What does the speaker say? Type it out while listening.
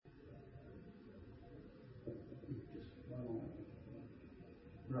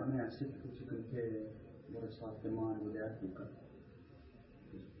Right now it's difficult to compare what it's like the mind without dukkha.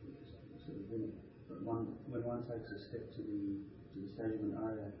 But when one takes a step to the stage of an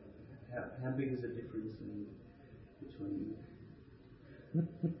arya, how big is the difference between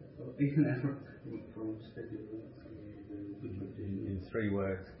from a perspective in 3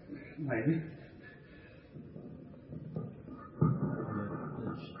 words? Maybe.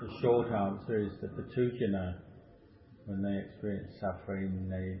 The short answer is that the Puthujjana, when they experience suffering,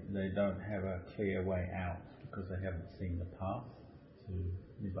 they don't have a clear way out because they haven't seen the path to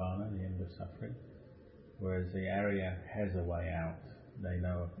Nibbana, the end of suffering. Whereas the Arya has a way out. They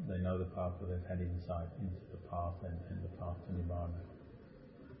know the path, or they've had insight into the path and the path to Nibbana.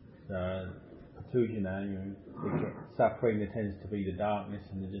 So Puthujjana, suffering, there tends to be the darkness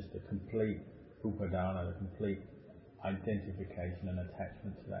and just the complete upadana, the complete identification and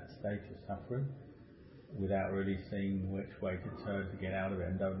attachment to that state of suffering, without really seeing which way to turn to get out of it,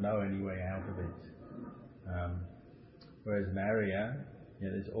 and don't know any way out of it. Whereas an Arya,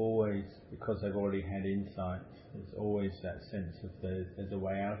 there's always, because they've already had insight, there's always that sense of there's a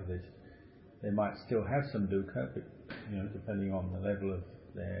way out of this. They might still have some dukkha, but, depending on the level of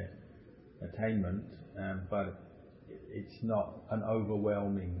their attainment, but it's not an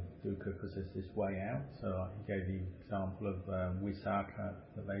overwhelming dukkha because there's this way out. So I gave the example of Visakha,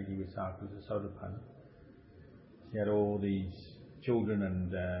 the lady Visakha was a Sotapanna. She had all these children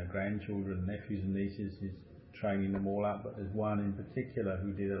and grandchildren, nephews and nieces. She's training them all up, but there's one in particular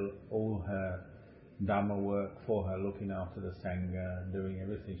who did all her Dhamma work for her, looking after the Sangha, doing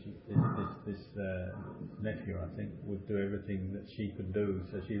everything. This nephew, I think, would do everything that she could do.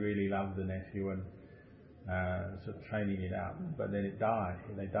 So she really loved the nephew and sort of training it up. But then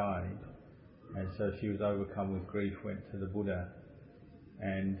they died, and so she was overcome with grief, went to the Buddha.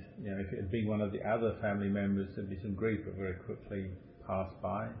 And if it had been one of the other family members, there'd be some grief, but very quickly passed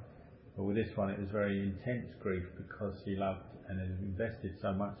by. But with this one, it was very intense grief because she loved and had invested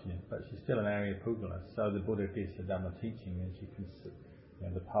so much in it. But she's still an Arya Pugala, so the Buddha gives the Dhamma teaching, and she can,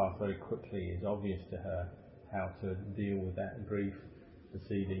 the path very quickly is obvious to her how to deal with that grief, to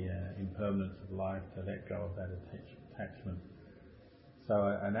see the impermanence of life, to let go of that attachment. So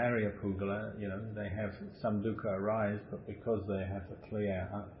an Arya Pugala, they have some dukkha arise, but because they have a clear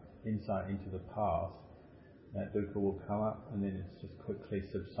insight into the path, that dukkha will come up and then it's just quickly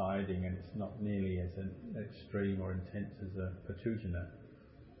subsiding, and it's not nearly as extreme or intense as a Puthujjana.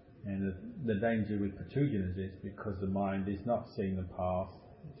 And the danger with Puthujjanas is because the mind is not seeing the path,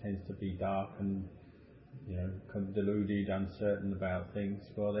 it tends to be dark and deluded, uncertain about things.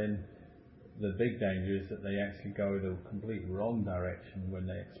 Well, then the big danger is that they actually go the complete wrong direction when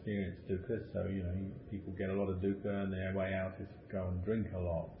they experience dukkha. So people get a lot of dukkha, and their way out is to go and drink a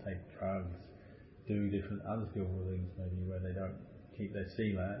lot, take drugs, do different unskillful things, maybe where they don't keep their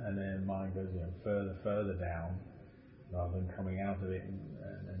sila, and their mind goes further down, rather than coming out of it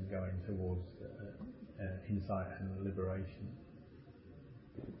and going towards insight and liberation.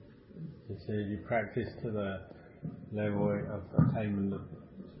 So you practice to the level of attainment of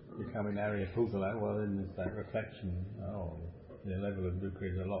becoming Arya Pugala, well then there's that reflection, the level of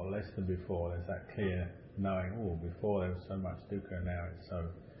dukkha is a lot less than before. There's that clear knowing, before there was so much dukkha, now it's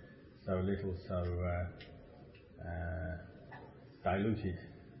so little, so diluted,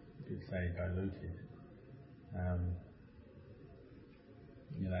 you could say diluted.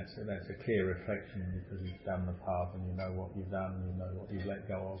 That's a clear reflection because you've done the path and you know what you've done, you know what you've let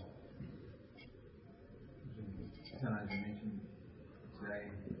go of. As I mentioned today,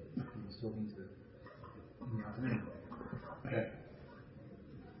 he was talking to in the afternoon that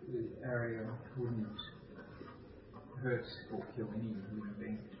the Arya wouldn't hurt or kill any human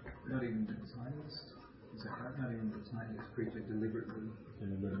being, not even the tiniest. Is that right? Not even the tiniest creature deliberately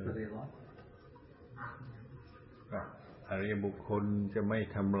for their life. อริยบุคคลจะไม่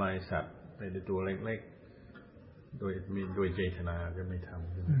ทำลายสัตว์ในตัวเล็กๆโดยเจตนาจะไม่ทำ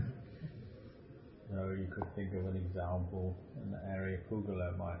So you could think of an example, an Arya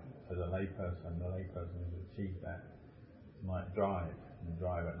Pugala might, as a layperson, the layperson who's achieved that, might drive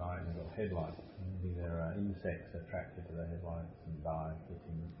at night and got headlights. Maybe there are insects attracted to the headlights and die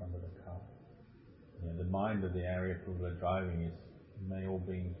hitting the front of the car. The mind of the Arya Pugala driving is, may all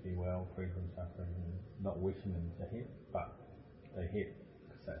beings be well, free from suffering, and not wishing them to hit, but they hit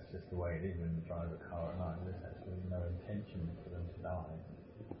because that's just the way it is when you drive a car at night. There's actually no intention for them to die.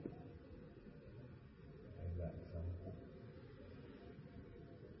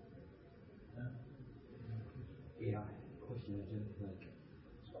 Yeah, question Ajahn. I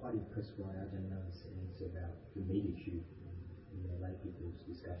was quite impressed by Ajahn Nana's answer about the meat issue in the lay people's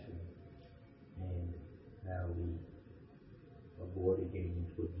discussion, and how avoided getting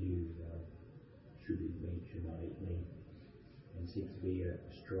into a view should it meet, should not it meet, and seems to be a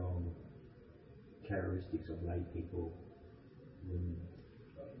strong characteristics of lay people,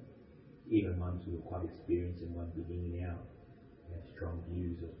 even ones who are quite experienced and one beginning out have strong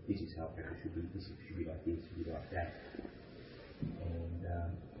views of this is how practice should be, this should be like this, should be like that. And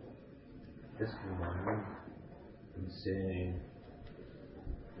just from my own concern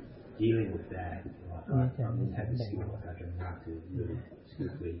dealing with that, I didn't have the skill like I don't have to really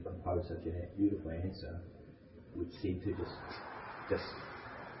skillfully compose such a beautiful answer, which seemed to just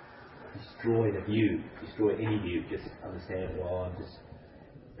destroy the view, destroy any view, just understand, well, I'm just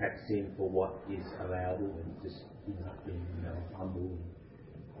practicing for what is allowable and just being humble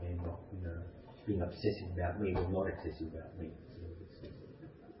and not being obsessive about me or not obsessive about me. So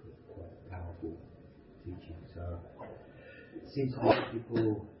it's quite powerful teaching. So it seems to be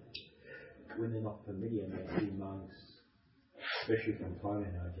people, when they're not familiar, and they see monks, especially from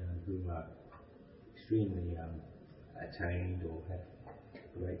Thailand, Ajahn, who are extremely attained or have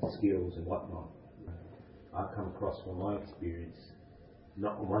great skills and whatnot. I've come across from my experience,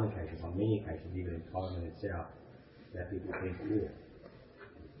 not on one occasion, on many occasions, even in Thailand itself, that people think, oh,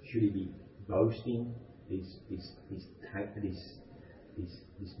 should he be boasting his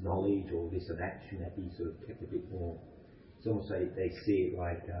knowledge or this or that? Should that be sort of kept a bit more? It's almost like they see it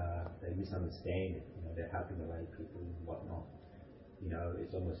like they misunderstand it. They're helping the lay people and whatnot.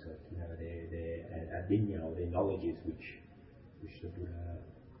 It's almost like their abinya or their knowledges which the Buddha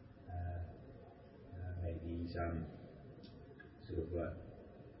made these sort of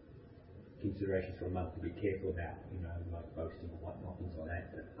considerations for a monk to be careful about, like boasting or whatnot, things like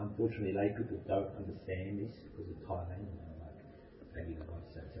that. But unfortunately, lay people don't understand this because of Thailand. Like maybe they might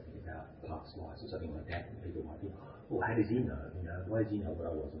say something about past lives or something like that, and people might think, well, how does he know? Why does he know what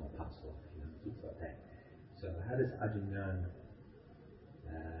I was in my past life? Things like that. So how does Ajahn Mun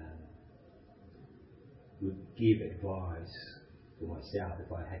would give advice for myself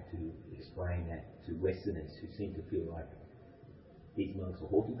if I had to explain that to Westerners who seem to feel like these monks are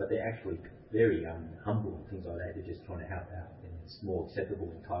haughty, but they're actually very humble and things like that. They're just trying to help out, and it's more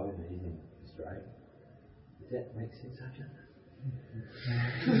acceptable in Thailand than it is in Australia. Does that make sense, Ajahn?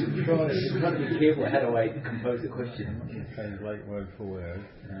 Try to be careful. How do I compose the question? Translate word for word.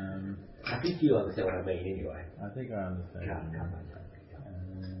 I think you understand what I mean anyway. I think I understand.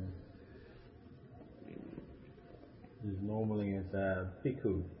 Normally as a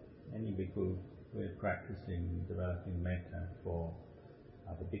bhikkhu, any bhikkhu, we're practicing developing metta for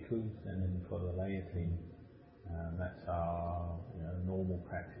other bhikkhus and then for the laity. That's our normal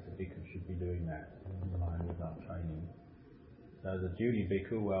practice. A bhikkhu should be doing that in line with our training. So as a junior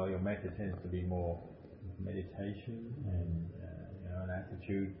bhikkhu, well, your metta tends to be more meditation and an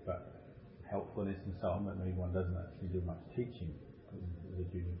attitude, but helpfulness and so on. But maybe one doesn't actually do much teaching. As a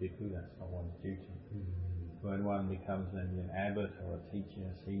junior bhikkhu, that's not one's duty. When one becomes maybe an abbot or a teacher,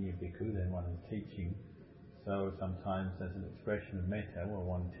 a senior bhikkhu, then one is teaching. So sometimes as an expression of metta, where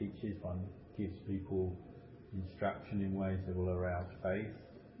one teaches, one gives people instruction in ways that will arouse faith,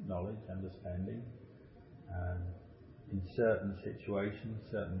 knowledge, understanding. In certain situations,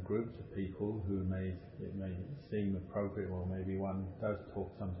 certain groups of people who it may seem appropriate, or maybe one does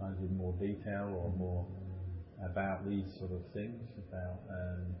talk sometimes in more detail or more about these sort of things, about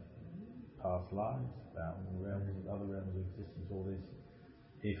past lives, about other realms of existence, all this,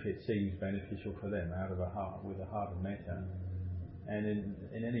 if it seems beneficial for them, out of a heart, with a heart of metta. And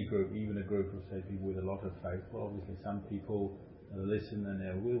in any group, even a group of, say, people with a lot of faith, well, obviously some people listen and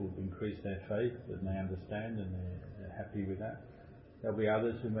they will increase their faith, and they understand and they're happy with that. There'll be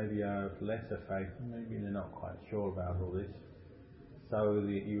others who maybe are of lesser faith, and maybe they're not quite sure about all this. So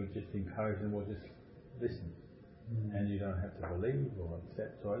you would just encourage them, well, just listen. And you don't have to believe or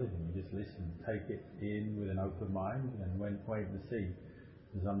accept or anything, you just listen, take it in with an open mind and wait and see.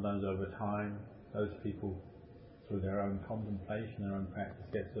 And sometimes over time, those people, through their own contemplation, their own practice,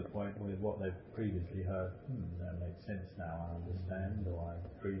 get to the point where what they've previously heard, that makes sense now, I understand, or I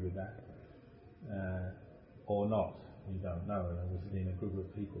agree with that. Or not, you don't know. And obviously in a group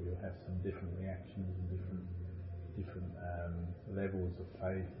of people you'll have some different reactions and different levels of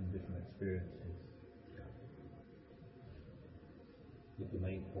faith and different experiences. The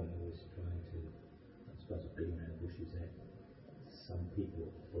main point I was trying to, I suppose, beat around the bush is that some people,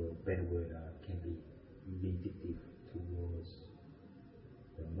 for a better word, can be vindictive towards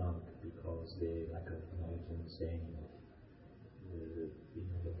the monk because their lack of knowledge and understanding of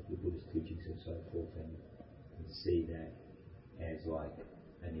the Buddhist teachings and so forth, and see that as like,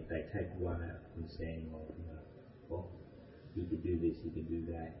 and if they take one understanding of, well, he can do this, he can do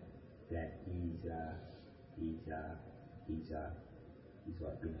that, that he's he's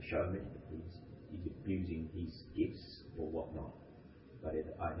like being a showman. He's abusing his gifts or whatnot. But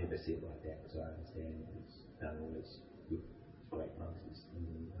I never see it like that, because I understand it's done all this with great masters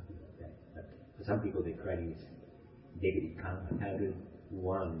and nothing like that. But for some people, they're creating this negative karma. How do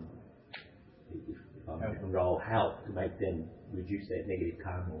one, if I'm in role, help to make them reduce that negative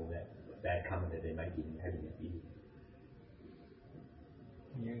karma or that bad karma that they're making and having that view?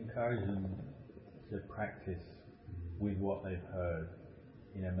 You encourage them to practice with what they've heard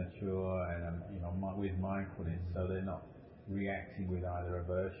in a mature and with mindfulness, so they're not reacting with either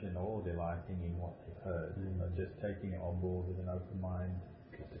aversion or delighting in what they've heard, but just taking it on board with an open mind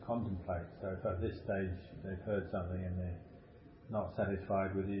to contemplate. So if at this stage they've heard something and they're not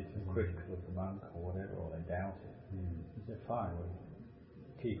satisfied with it, critical of the monk or whatever, or they doubt it, they're fine. We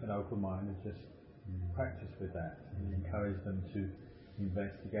keep an open mind and just practice with that, and encourage them to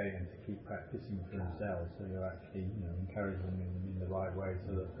investigate and to keep practicing for themselves. So you're actually encouraging them in the right way,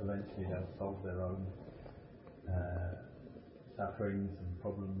 so that eventually they'll solve their own sufferings and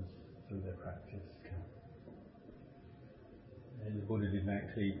problems through their practice. And the Buddha didn't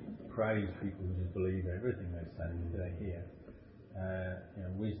actually praise people who just believe everything they hear.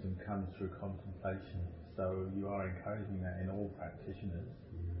 Wisdom comes through contemplation, so you are encouraging that in all practitioners.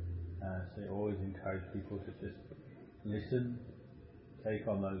 So you always encourage people to just listen, take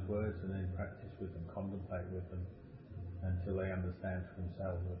on those words, and then practice with them, contemplate with them, until they understand for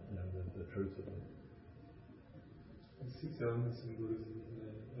themselves the truth of it. The 6 elements in Buddhism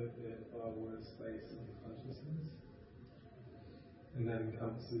are word, space, and consciousness, and that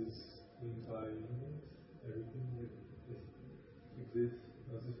encompasses the entire universe, everything that exists.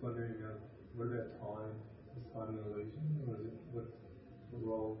 I was just wondering, what about time? Is time an illusion, or is it what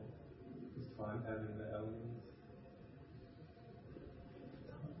role does time have in the elements?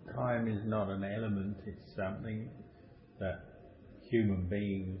 Time is not an element; it's something that human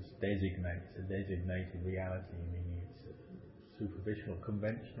beings designate, a designated reality, meaning it's a superficial,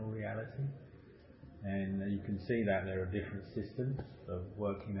 conventional reality. And you can see that there are different systems of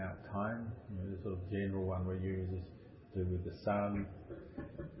working out time. The sort of general one we use is to do with the sun,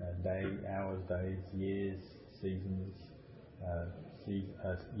 hours, days, years, seasons,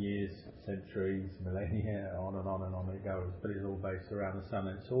 years, centuries, millennia, on and on and on it goes. But it's all based around the sun.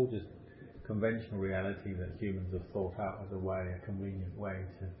 It's all just conventional reality that humans have thought out as a convenient way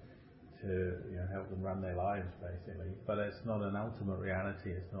to help them run their lives, basically. But it's not an ultimate reality.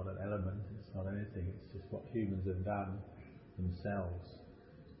 It's not an element. It's not anything. It's just what humans have done themselves,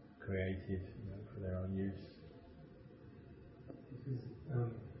 created for their own use. Because I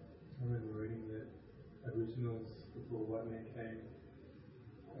remember reading that Aboriginals before white men came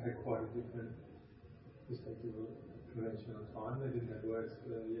had quite a different perspective of conventional time. They didn't have words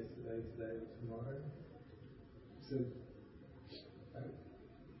for yesterday, today, or tomorrow. So,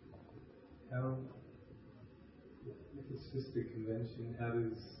 how, if it's just a convention, how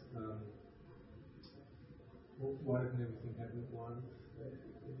does, why doesn't everything happen at once?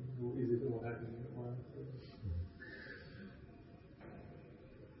 Or is it all happening at once?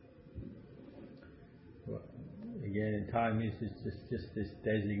 Again, time is just this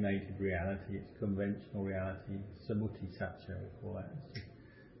designated reality. It's conventional reality, samuti satcha we call that. It's just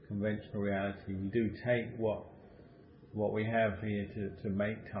conventional reality. We do take what we have here to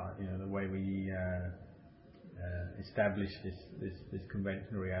make time. The way we establish this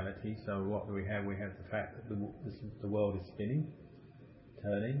conventional reality. So what do we have? We have the fact that the world is spinning,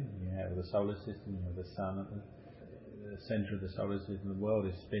 turning. You have the solar system. You have the sun at the centre of the solar system. The world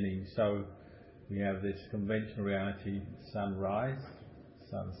is spinning. So we have this conventional reality: sunrise,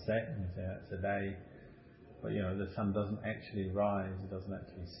 sunset, and say that's a day. But the sun doesn't actually rise; it doesn't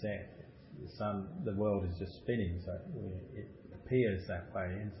actually set. The world is just spinning, so it appears that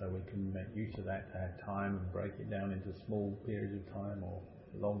way, and so we can make use of that to have time and break it down into small periods of time or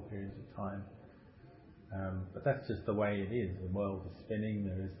long periods of time. But that's just the way it is. The world is spinning.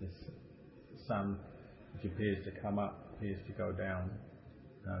 There is this sun which appears to come up, appears to go down.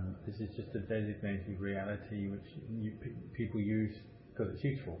 This is just a designated reality which people use because it's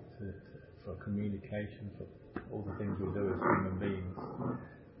useful for communication, for all the things we do as human beings.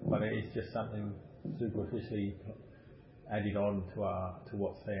 But it is just something superficially added on to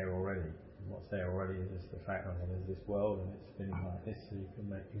what's there already. And what's there already is just the fact that there's this world and it's spinning like this, so you can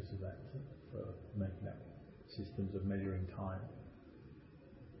make use of that for making up systems of measuring time.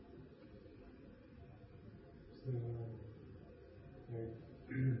 So,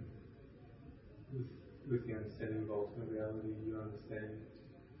 with the understanding of ultimate reality, you understand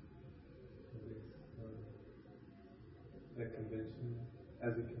that convention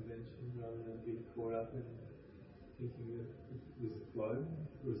as a convention rather than being caught up in thinking that it was a flow,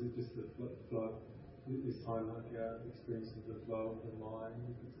 or is it just the flow? Is time like our experience of the flow of the mind,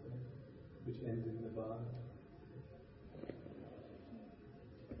 you could say, which ends in Nibbana?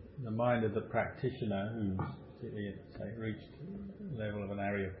 The mind of the practitioner who's say reached the level of an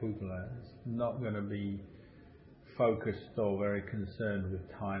Aryapujala is not going to be focused or very concerned with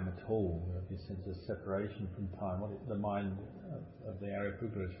time at all. This sense of separation from time. What the mind of the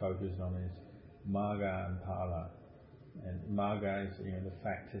Aryapujala is focused on is Magga and Phala. And Magga is the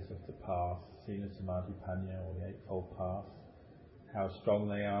factors of the path, Sila, Samadhi, Panya, or the Eightfold Path, how strong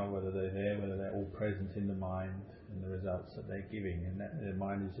they are, whether they're there, whether they're all present in the mind, and the results that they're giving. And that, the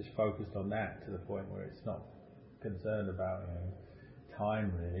mind is just focused on that to the point where it's not concerned about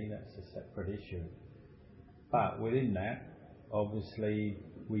time really. That's a separate issue. But within that, obviously,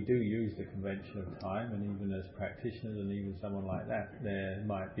 we do use the convention of time, and even as practitioners, and even someone like that, they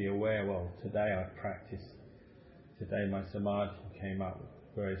might be aware, well, today I've practiced, today my samadhi came up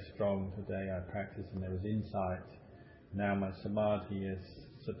very strong, today I practiced and there was insight, now my samadhi has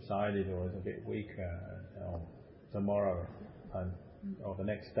subsided or is a bit weaker, or tomorrow, or the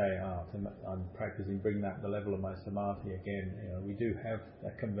next day, I'm practicing bringing up the level of my samadhi again. We do have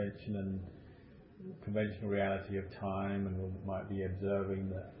that conventional reality of time, and we might be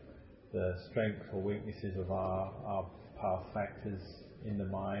observing the strengths or weaknesses of our path factors in the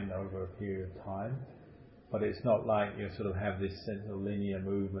mind over a period of time. But it's not like you sort of have this sense of linear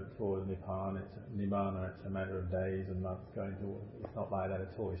movement towards Nibbana. It's a matter of days and months going towards. It's not like that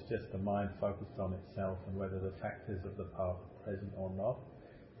at all. It's just the mind focused on itself and whether the factors of the path are present or not.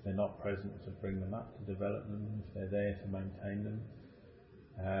 If they're not present, to bring them up, to develop them. If they're there, to maintain them.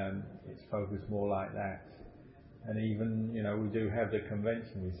 It's focused more like that. And even, we do have the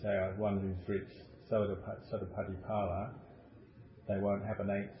convention. We say one who's reached Sotapadipala, they won't have an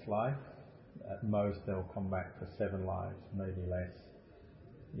 8th life. At most they'll come back for 7 lives, maybe less.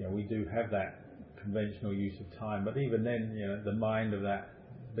 We do have that conventional use of time, but even then, the mind of that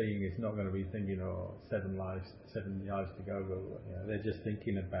being is not going to be thinking, 7 lives to go. But, they're just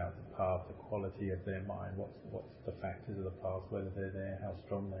thinking about the path, the quality of their mind, what's the factors of the path, whether they're there, how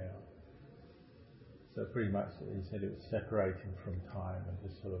strong they are. So pretty much, he said it was separating from time, and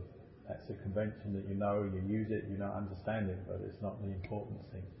just sort of, that's a convention that you use it, you don't understand it, but it's not the important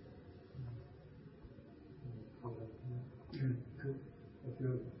thing. I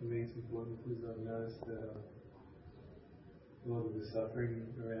feel for me it's important because I've noticed that a lot of the suffering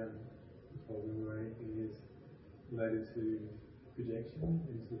around the problem or anything is related to projection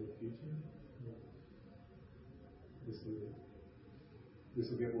into the future. This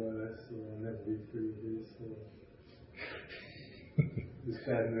will get worse, or I'll never be through this, or this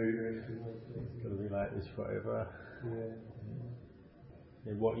bad mood or anything like that. It's going to be like this forever.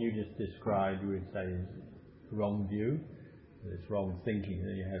 Yeah. What you just described, we would say, is wrong view. It's wrong thinking.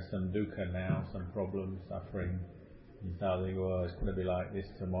 You have some dukkha now, some problem, suffering. You start thinking, well, it's going to be like this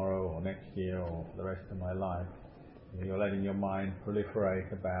tomorrow or next year or for the rest of my life. You're letting your mind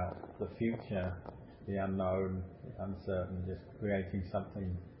proliferate about the future, the unknown, the uncertain, just creating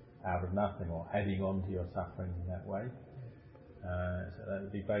something out of nothing or adding on to your suffering in that way. So that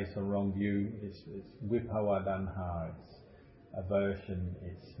would be based on wrong view. It's vibhava danha. It's aversion.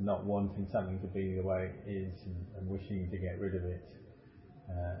 It's not wanting something to be the way it is and wishing to get rid of it.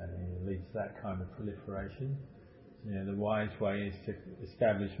 And it leads to that kind of proliferation. The wise way is to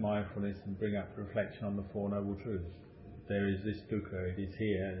establish mindfulness and bring up reflection on the Four Noble Truths. There is this dukkha, it is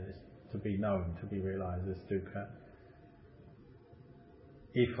here, it's to be known, to be realized, this dukkha.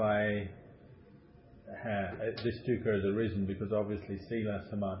 This dukkha has arisen because obviously Sila,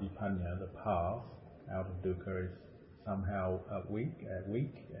 Samadhi, Panya, the path out of dukkha, is somehow weak,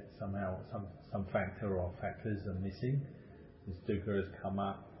 somehow some factor or factors are missing. This dukkha has come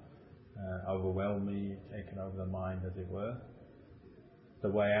up, overwhelmed me, taken over the mind as it were. The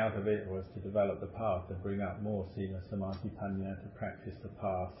way out of it was to develop the path, to bring up more Sila, Samadhi, Panya, to practice the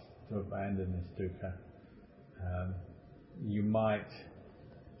path, to abandon this dukkha. You might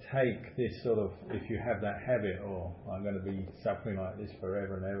take this sort of, if you have that habit, I'm going to be suffering like this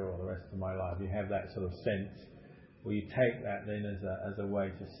forever and ever or the rest of my life, you have that sort of sense, well, you take that then as a way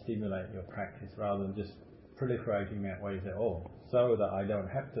to stimulate your practice rather than just proliferating that way, so that I don't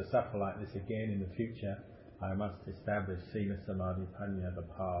have to suffer like this again in the future, I must establish Sila, Samadhi, Panya, the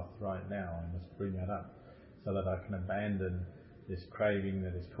path right now. I must bring that up so that I can abandon this craving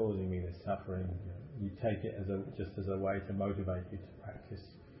that is causing me this suffering. You take it just as a way to motivate you to practice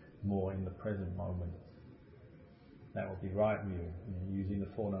more in the present moment. That will be right view, using the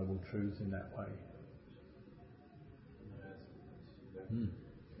Four Noble Truths in that way. To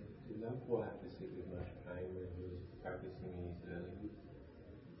Didn't Paul have to sit with much pain when he was practicing in his early years?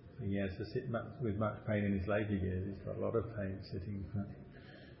 He has to sit with much pain in his later years. He's got a lot of pain sitting.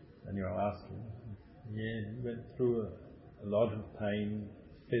 And you'll ask him. Yeah, he went through a lot of pain,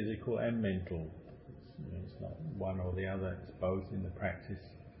 physical and mental. It's not one or the other, it's both in the practice.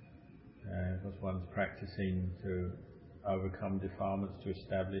 Because one's practicing to overcome defilements, to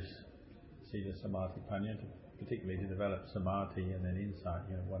establish Sila Samadhi Panya, particularly to develop samadhi and then insight.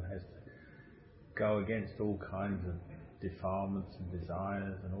 One has to go against all kinds of defilements and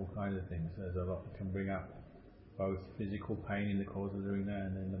desires and all kinds of things. There's a lot that can bring up both physical pain in the course of doing that,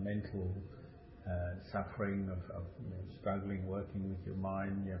 and then the mental suffering of struggling, working with your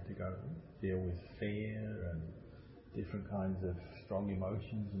mind. You have to go deal with fear and different kinds of strong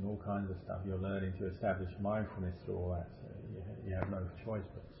emotions and all kinds of stuff. You're learning to establish mindfulness through all that. So you have no choice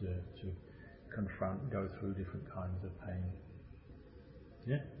but to confront, go through different kinds of pain.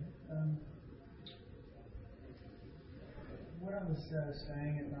 Yeah? When I was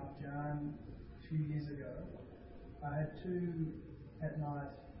staying at Mount Jan a few years ago, I had two, at night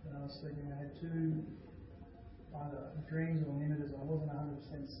when I was sleeping, I had two either dreams or nimittas. I wasn't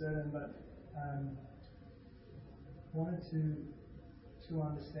 100% certain, but wanted to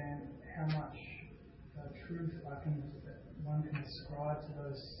understand how much truth one can ascribe to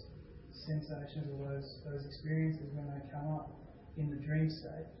those sensations or those experiences when they come up in the dream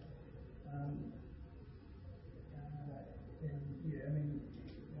state.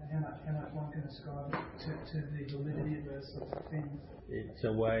 How much one can ascribe to the validity of those sorts of things. It's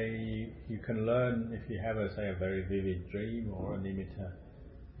a way you can learn. If you have a very vivid dream or a nimitta,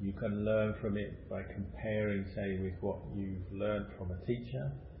 you can learn from it by comparing, say, with what you've learned from a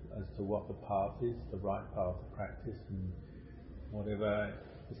teacher as to what the path is, the right path to practice, and whatever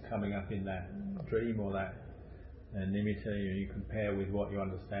is coming up in that dream or that nimitta, you compare with what you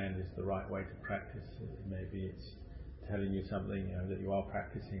understand is the right way to practice. Maybe it's telling you something that you are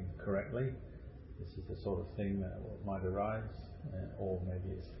practicing correctly. This is the sort of thing that might arise, or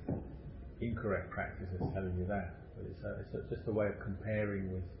maybe it's incorrect practice that's telling you that. But it's just a way of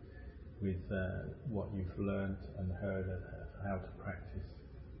comparing with what you've learned and heard of how to practice.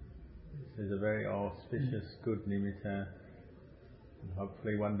 This is a very auspicious, good nimitta. And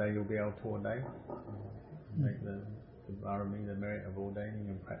hopefully one day you'll be able to ordain. Make the Bharami, the merit of ordaining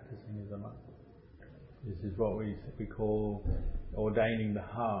and practicing as a monk. This is what we call ordaining the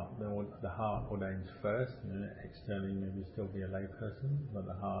heart. The heart ordains first. Externally maybe still be a lay person, but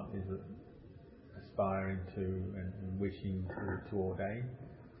the heart is aspiring to and wishing to ordain.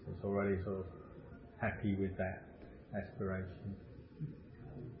 So it's already sort of happy with that aspiration.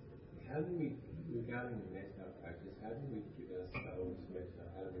 How do we, regarding the metta practice, how do we give ourselves metta?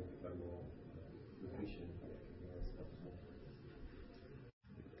 How do we become more proficient at giving ourselves metta?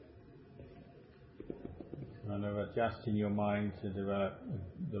 Kind of adjusting your mind to develop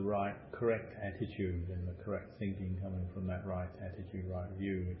the right, correct attitude and the correct thinking coming from that right attitude, right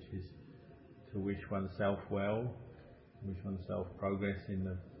view, which is to wish oneself well, wish oneself progress in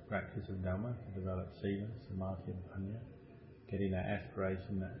the practice of Dhamma, to develop Sila, Samadhi and Panya. Getting that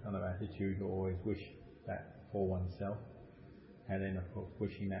aspiration, that kind of attitude, to always wish that for oneself, and then of course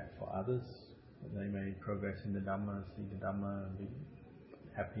wishing that for others, that they may progress in the Dhamma, see the Dhamma and be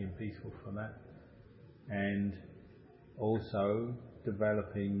happy and peaceful from that. And also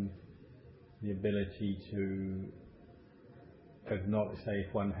developing the ability to acknowledge, say,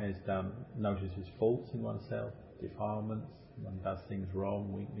 if one has notices faults in oneself, defilements, one does things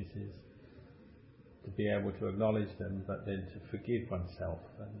wrong, weaknesses, to be able to acknowledge them, but then to forgive oneself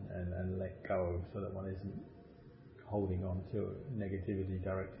and let go, so that one isn't holding on to negativity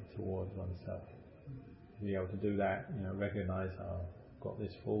directed towards oneself. To be able to do that, recognise, I've got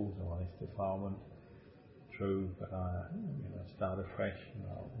this fault or this defilement, true, but I start afresh, and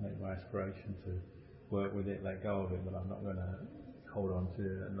I'll make my aspiration to work with it, let go of it, but I'm not going to hold on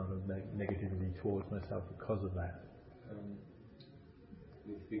to a lot of negativity towards myself because of that.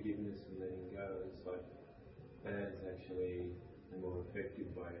 With forgiveness and letting go, it's like that is actually a more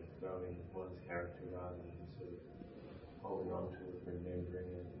effective way of growing one's character rather than sort of holding on to it, remembering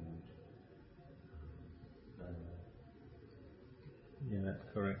it, and yeah, that's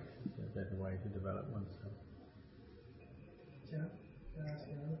correct. It's a better way to develop oneself. Can I ask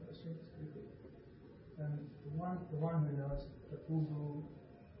you another question? The one who knows the full rule,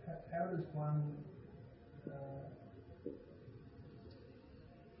 how does one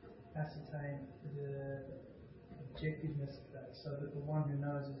ascertain the objectiveness of that, so that the one who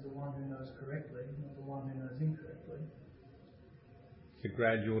knows is the one who knows correctly, not the one who knows incorrectly? It's a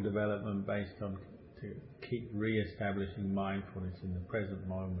gradual development based on to keep re-establishing mindfulness in the present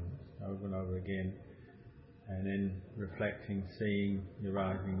moment over and over again, and then reflecting, seeing the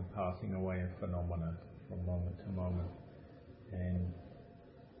arising and passing away of phenomena from moment to moment. And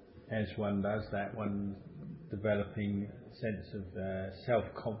as one does that, one's developing a sense of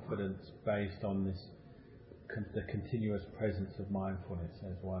self-confidence based on this the continuous presence of mindfulness,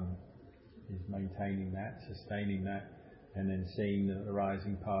 as one is maintaining that, sustaining that, and then seeing the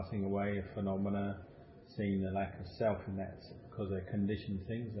arising, passing away of phenomena, seeing the lack of self in that, because they're conditioned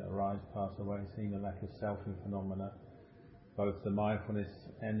things that arise, pass away, seeing the lack of self in phenomena, both the mindfulness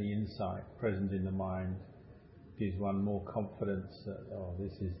and the insight present in the mind gives one more confidence that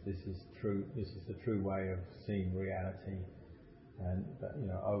this is true, this is the true way of seeing reality, and that,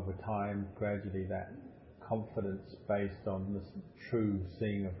 over time, gradually that confidence based on the true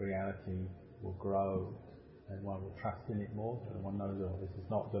seeing of reality will grow, and one will trust in it more, and one knows, this is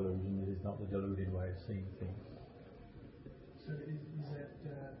not delusion, this is not the deluded way of seeing things. So is that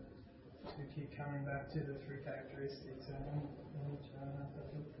to keep coming back to the three characteristics, is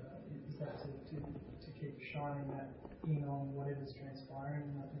that to keep shining that in on whatever's transpiring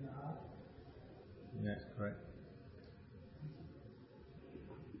in the heart? That's correct.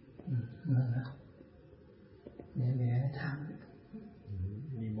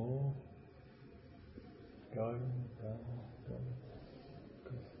 Any more? Go.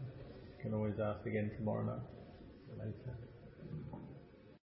 Can always ask again tomorrow night, later.